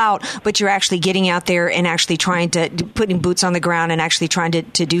people out. But you're actually getting out there and actually trying to putting boots on the ground and actually trying to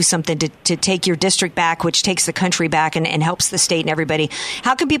do something to take your district back, which takes the country back and helps the state and everybody.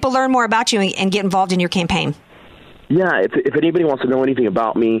 How can people learn more about you and get involved in your campaign? Yeah, if anybody wants to know anything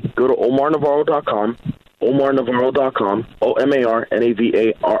about me, go to OmarNavarro.com. OmarNavarro.com,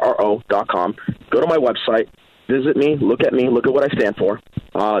 OmarNavarro.com. Go to my website, visit me, look at what I stand for.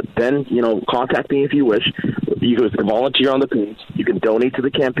 Then, contact me if you wish. You can volunteer on the page. You can donate to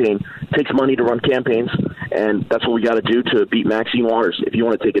the campaign. It takes money to run campaigns, and that's what we got to do to beat Maxine Waters. If you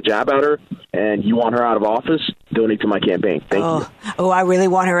want to take a jab at her and you want her out of office, donate to my campaign. Thank you. Oh, I really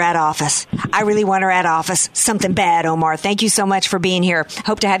want her out of office. Something bad, Omar. Thank you so much for being here.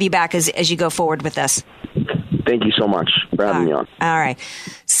 Hope to have you back as you go forward with this. Thank you so much for having me on. All right.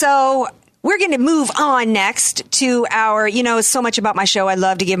 So we're going to move on next to our, so much about my show. I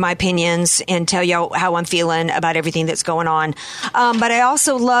love to give my opinions and tell you how I'm feeling about everything that's going on. But I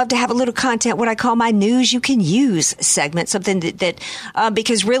also love to have a little content, what I call my news you can use segment, something that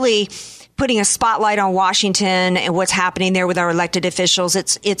because really putting a spotlight on Washington and what's happening there with our elected officials.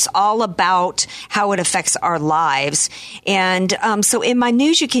 It's all about how it affects our lives. And so in my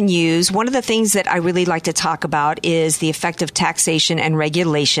news you can use, one of the things that I really like to talk about is the effect of taxation and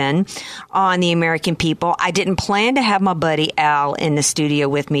regulation on the American people. I didn't plan to have my buddy Al in the studio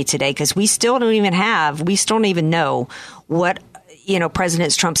with me today because we still don't even know what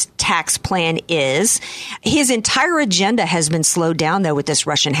President Trump's tax plan is. His entire agenda has been slowed down, though, with this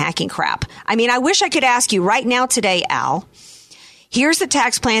Russian hacking crap. I mean, I wish I could ask you right now today, Al, here's the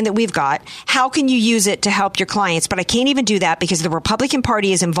tax plan that we've got. How can you use it to help your clients? But I can't even do that because the Republican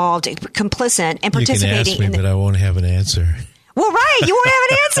Party is involved, complicit, and participating. You can ask me, but I won't have an answer. Well, right. You won't have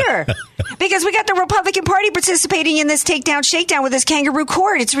an answer because we got the Republican Party participating in this takedown, shakedown with this kangaroo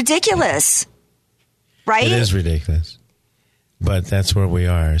court. It's ridiculous. Right? It is ridiculous. But that's where we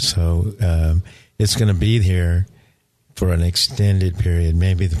are. So it's going to be here for an extended period,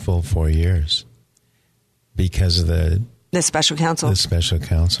 maybe the full 4 years, because of the special counsel. The special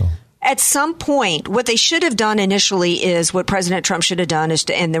counsel. At some point, what they should have done initially is what President Trump should have done is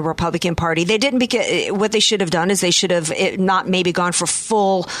and the Republican Party. They didn't because what they should have done is they should have not maybe gone for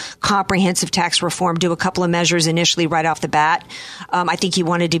full comprehensive tax reform, do a couple of measures initially right off the bat. I think he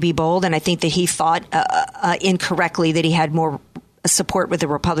wanted to be bold, and I think that he thought incorrectly that he had more support with the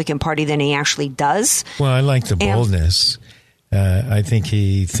Republican Party than he actually does. Well, I like the boldness. I think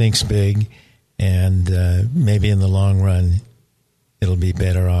he thinks big, and maybe in the long run, it'll be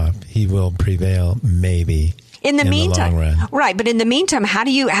better off. He will prevail, maybe. In the meantime, long run. right? But in the meantime, how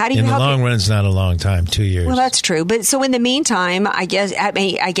do you In the help long run, it's not a long time, 2 years. Well, that's true. But so in the meantime, I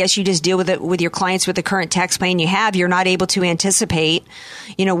guess you just deal with it with your clients with the current tax plan you have. You're not able to anticipate,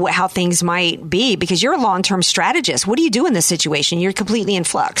 how things might be because you're a long-term strategist. What do you do in this situation? You're completely in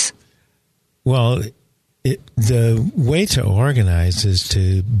flux. Well, the way to organize is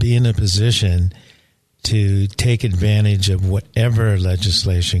to be in a position to take advantage of whatever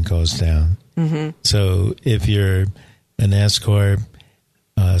legislation goes down. Mm-hmm. So if you're an S Corp,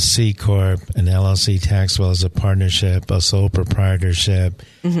 a C Corp, an LLC taxable as a partnership, a sole proprietorship,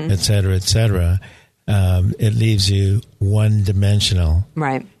 et cetera, it leaves you one-dimensional.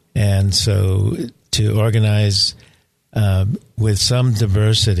 Right. And so to organize with some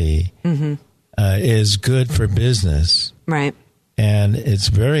diversity is good for business. Right. And it's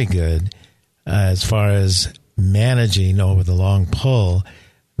very good as far as managing over the long pull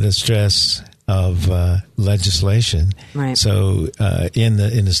the stress of legislation. Right. So in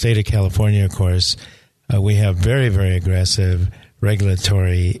the state of California, of course, we have very, very aggressive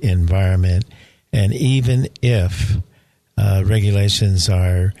regulatory environment. And even if regulations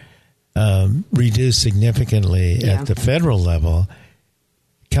are reduced significantly at the federal level,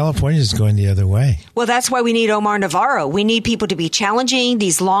 California is going the other way. Well, that's why we need Omar Navarro. We need people to be challenging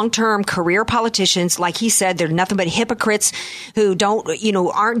these long-term career politicians. Like he said, they're nothing but hypocrites who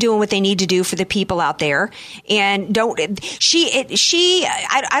aren't doing what they need to do for the people out there. And I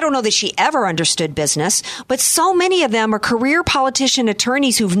don't know that she ever understood business, but so many of them are career politician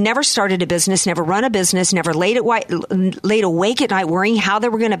attorneys who've never started a business, never run a business, never laid awake at night worrying how they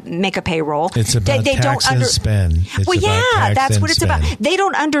were going to make a payroll. It's about tax and spend. That's what it's about. They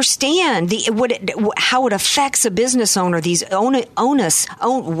don't understand how it affects a business owner, these onerous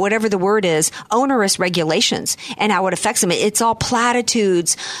regulations, and how it affects them. It's all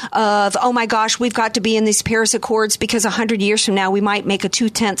platitudes of, oh my gosh, we've got to be in these Paris Accords because 100 years from now we might make a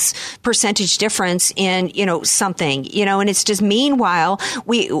 0.2% difference in something, and it's just meanwhile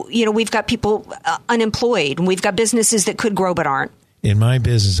we've got people unemployed, and we've got businesses that could grow but aren't. In my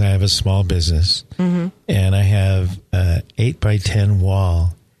business, I have a small business, and I have 8x10 wall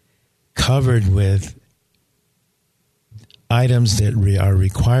covered with items that are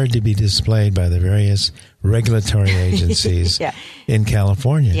required to be displayed by the various regulatory agencies in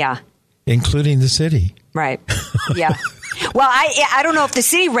California, including the city. Right. Yeah. Well, I don't know if the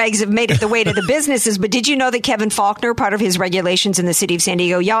city regs have made it the way to the businesses, but did you know that Kevin Faulkner, part of his regulations in the city of San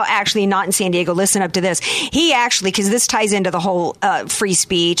Diego, y'all actually not in San Diego, listen up to this. He actually, because this ties into the whole free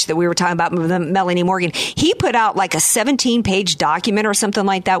speech that we were talking about with Melanie Morgan, he put out like a 17-page document or something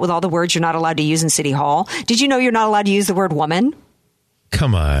like that with all the words you're not allowed to use in City Hall. Did you know you're not allowed to use the word woman?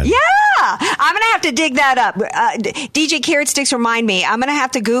 Come on. Yeah. I'm going to have to dig that up. DJ Carrot Sticks, remind me. I'm going to have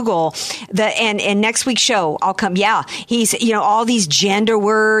to Google and next week's show, I'll come. Yeah. He's, all these gender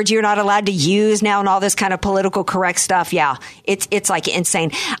words you're not allowed to use now and all this kind of political correct stuff. Yeah. It's like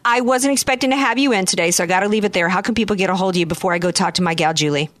insane. I wasn't expecting to have you in today, so I got to leave it there. How can people get a hold of you before I go talk to my gal,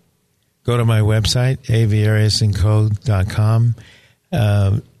 Julie? Go to my website, aviariusandco.com.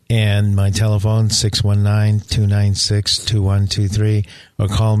 And my telephone, 619-296-2123, or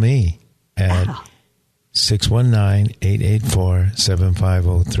call me at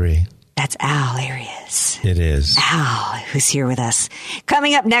 619-884-7503. That's Al Arias. It is. Al, who's here with us.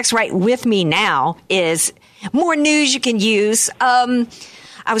 Coming up next, right with me now, is more news you can use.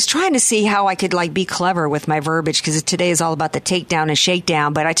 I was trying to see how I could be clever with my verbiage because today is all about the takedown and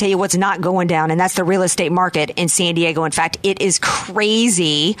shakedown. But I tell you what's not going down, and that's the real estate market in San Diego. In fact, it is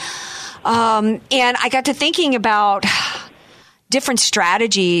crazy. And I got to thinking about different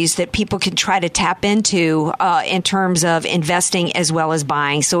strategies that people can try to tap into in terms of investing as well as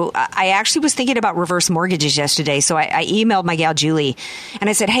buying. So I actually was thinking about reverse mortgages yesterday. So I emailed my gal, Julie, and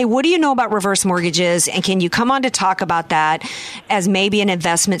I said, hey, what do you know about reverse mortgages? And can you come on to talk about that as maybe an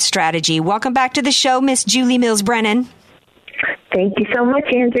investment strategy? Welcome back to the show, Miss Julie Mills Brennan. Thank you so much,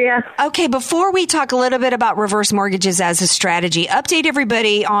 Andrea. Okay, before we talk a little bit about reverse mortgages as a strategy, update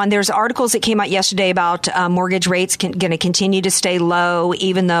everybody on there's articles that came out yesterday about mortgage rates going to continue to stay low,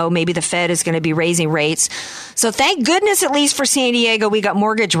 even though maybe the Fed is going to be raising rates. So thank goodness, at least for San Diego, we got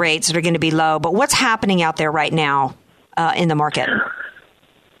mortgage rates that are going to be low. But what's happening out there right now in the market?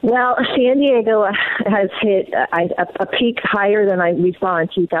 Well, San Diego has hit a peak higher than we saw in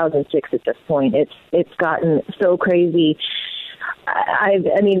 2006 at this point. It's gotten so crazy.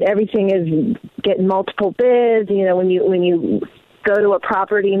 I mean, everything is getting multiple bids. When you go to a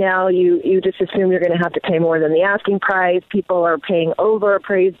property now, you just assume you're going to have to pay more than the asking price. People are paying over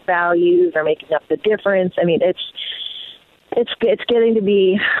appraised values. They're making up the difference. I mean, It's getting to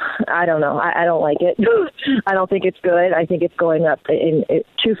be, I don't know. I don't like it. I don't think it's good. I think it's going up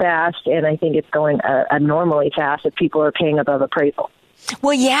too fast, and I think it's going abnormally fast if people are paying above appraisal.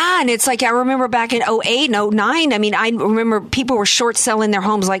 Well, yeah, and it's like I remember back in 2008 and 2009, I mean, I remember people were short selling their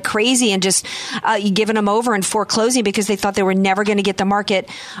homes like crazy and just giving them over and foreclosing because they thought they were never going to get the market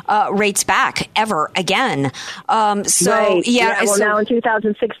rates back ever again. Right. Yeah. Well, now in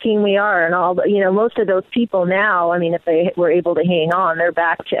 2016 we are, and most of those people now, I mean, if they were able to hang on, they're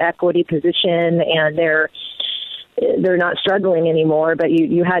back to equity position and they're not struggling anymore, but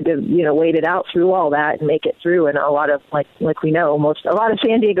you had to, wait it out through all that and make it through. And a lot of, like we know, a lot of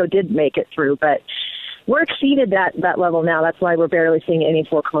San Diego did make it through, but we're exceeded that level now. That's why we're barely seeing any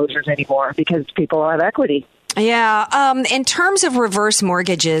foreclosures anymore, because people have equity. Yeah. In terms of reverse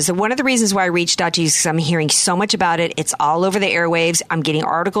mortgages, one of the reasons why I reached out to you is because I'm hearing so much about it. It's all over the airwaves. I'm getting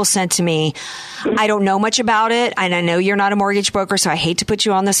articles sent to me. I don't know much about it, and I know you're not a mortgage broker, so I hate to put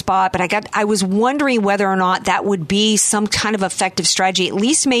you on the spot, but I was wondering whether or not that would be some kind of effective strategy, at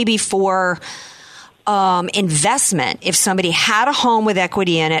least maybe for investment. If somebody had a home with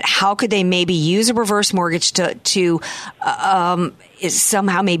equity in it, how could they maybe use a reverse mortgage to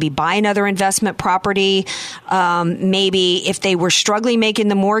somehow maybe buy another investment property? Maybe if they were struggling making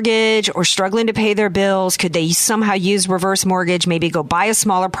the mortgage or struggling to pay their bills, could they somehow use reverse mortgage, maybe go buy a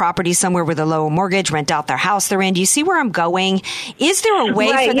smaller property somewhere with a lower mortgage, rent out their house they're in? Do you see where I'm going? Is there a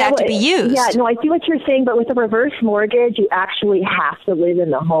way for that to be used? Yeah, no, I see what you're saying, but with a reverse mortgage, you actually have to live in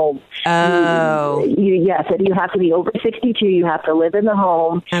the home. Oh. Yes, you have to be over 62. You have to live in the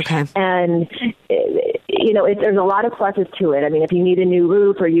home. Okay. And, there's a lot of pluses to it. I mean, if you need a new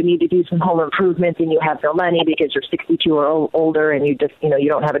roof or you need to do some home improvements and you have no money because you're 62 or older and you just, you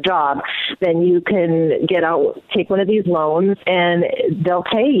don't have a job, then you can take one of these loans and they'll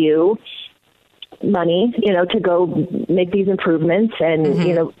pay you money, to go make these improvements and,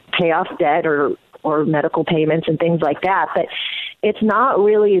 pay off debt or medical payments and things like that. But it's not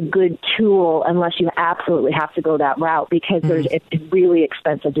really a good tool unless you absolutely have to go that route, because it's really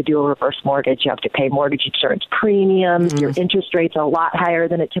expensive to do a reverse mortgage. You have to pay mortgage insurance premiums. Your interest rate's a lot higher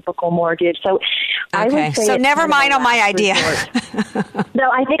than a typical mortage. So I would say, so never mind on my idea. No,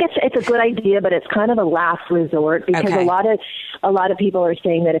 I think it's a good idea, but it's kind of a last resort, because a lot of people are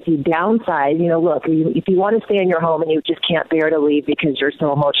saying that if you downsize, look, if you want to stay in your home and you just can't bear to leave because you're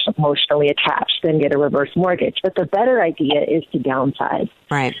so emotionally attached, then get a reverse mortgage. But the better idea is to downsize.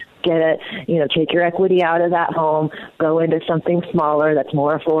 Right. Take your equity out of that home, go into something smaller that's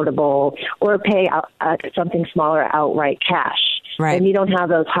more affordable, or pay something smaller outright cash. Right. And you don't have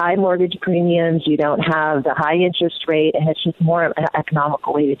those high mortgage premiums, you don't have the high interest rate, and it's just more an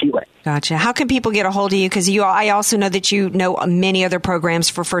economical way to do it. Gotcha. How can people get a hold of you? Because I also know that you know many other programs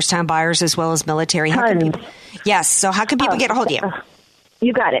for first-time buyers as well as military. Yes. So how can people get a hold of you?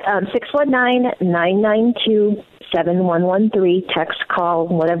 You got it. 619-992 7113, text, call,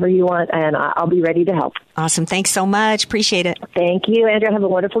 whatever you want, and I'll be ready to help. Awesome. Thanks so much. Appreciate it. Thank you, Andrea. Have a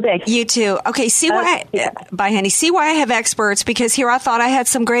wonderful day. You too. Okay, bye, honey. See why I have experts, because here I thought I had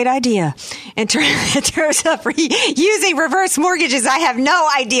some great idea. In terms of using reverse mortgages, I have no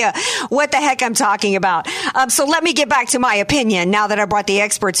idea what the heck I'm talking about. So let me get back to my opinion now that I brought the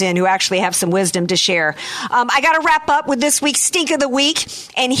experts in who actually have some wisdom to share. I got to wrap up with this week's Stink of the Week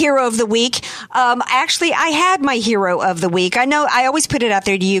and Hero of the Week. Actually, I had my Hero of the Week. I know I always put it out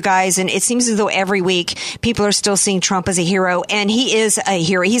there to you guys, and it seems as though every week people are still seeing Trump as a hero, and he is a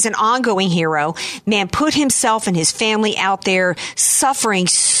hero. He's an ongoing hero. Man put himself and his family out there suffering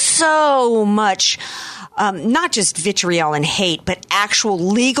so much, not just vitriol and hate, but actual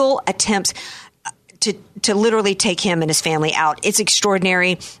legal attempts to literally take him and his family out. It's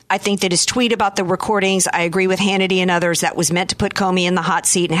extraordinary. I think that his tweet about the recordings, I agree with Hannity and others, that was meant to put Comey in the hot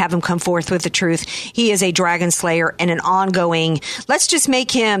seat and have him come forth with the truth. He is a dragon slayer and an ongoing, let's just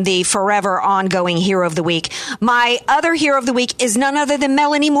make him the forever ongoing hero of the week. My other hero of the week is none other than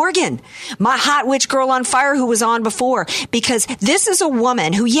Melanie Morgan, my hot witch girl on fire who was on before, because this is a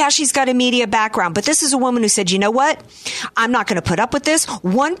woman who, she's got a media background, but this is a woman who said, you know what? I'm not going to put up with this.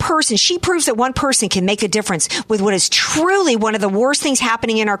 One person, she proves that one person can make a difference with what is truly one of the worst things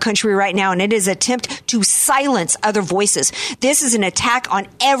happening in our country right now, and it is an attempt to silence other voices. This is an attack on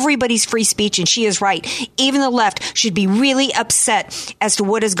everybody's free speech, and she is right. Even the left should be really upset as to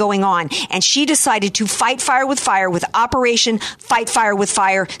what is going on, and she decided to fight fire with Operation Fight Fire with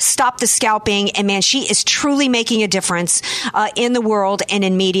Fire, stop the scalping, and man, she is truly making a difference in the world and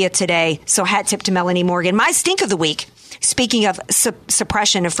in media today. So hat tip to Melanie Morgan. My stink of the week. speaking of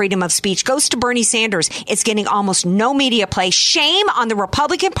suppression of freedom of speech, goes to Bernie Sanders. It's getting almost no media play. Shame on the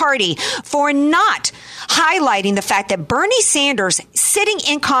Republican Party for not highlighting the fact that Bernie Sanders, sitting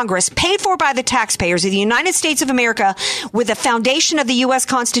in Congress, paid for by the taxpayers of the United States of America with the foundation of the U.S.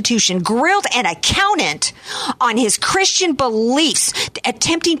 Constitution, grilled an accountant on his Christian beliefs,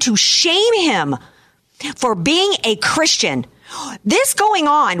 attempting to shame him for being a Christian. This going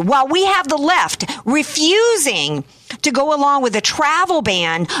on while we have the left refusing to go along with a travel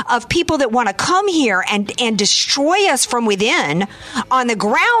ban of people that want to come here and destroy us from within on the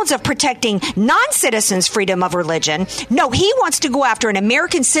grounds of protecting non-citizens' freedom of religion. No, he wants to go after an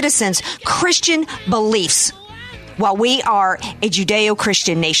American citizen's Christian beliefs while we are a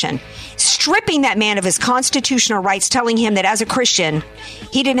Judeo-Christian nation, stripping that man of his constitutional rights, telling him that as a Christian,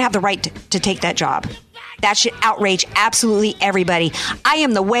 he didn't have the right to take that job. That should outrage absolutely everybody. I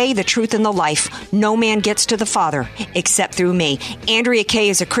am the way, the truth, and the life. No man gets to the Father except through me. Andrea Kaye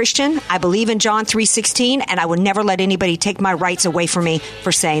is a Christian. I believe in John 3:16, and I will never let anybody take my rights away from me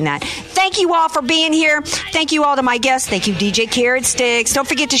for saying that. Thank you all for being here. Thank you all to my guests. Thank you, DJ Carrot Sticks. Don't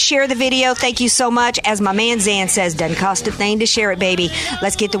forget to share the video. Thank you so much. As my man Zan says, doesn't cost a thing to share it, baby.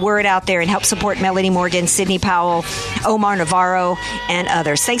 Let's get the word out there and help support Melody Morgan, Sidney Powell, Omar Navarro, and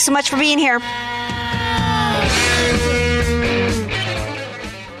others. Thanks so much for being here.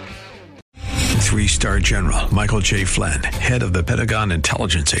 Three-star General Michael J. Flynn, head of the Pentagon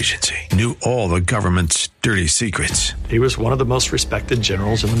Intelligence Agency, knew all the government's dirty secrets. He was one of the most respected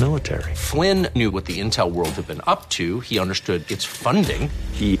generals in the military. Flynn knew what the intel world had been up to. He understood its funding.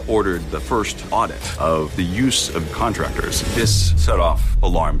 He ordered the first audit of the use of contractors. This set off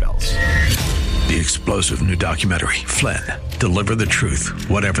alarm bells. The explosive new documentary, Flynn, Deliver the Truth,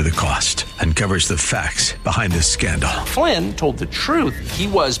 Whatever the Cost, uncovers the facts behind this scandal. Flynn told the truth. He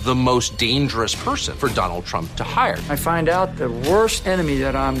was the most dangerous person for Donald Trump to hire. I find out the worst enemy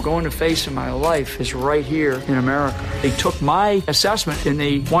that I'm going to face in my life is right here in America. They took my assessment and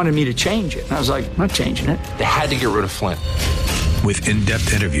they wanted me to change it. And I was like, I'm not changing it. They had to get rid of Flynn. With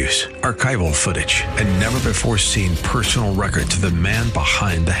in-depth interviews, archival footage, and never-before-seen personal records of the man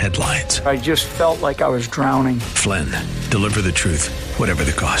behind the headlines. I just felt like I was drowning. Flynn, Deliver the Truth, Whatever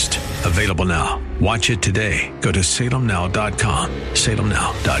the Cost. Available now. Watch it today. Go to salemnow.com.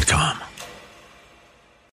 salemnow.com.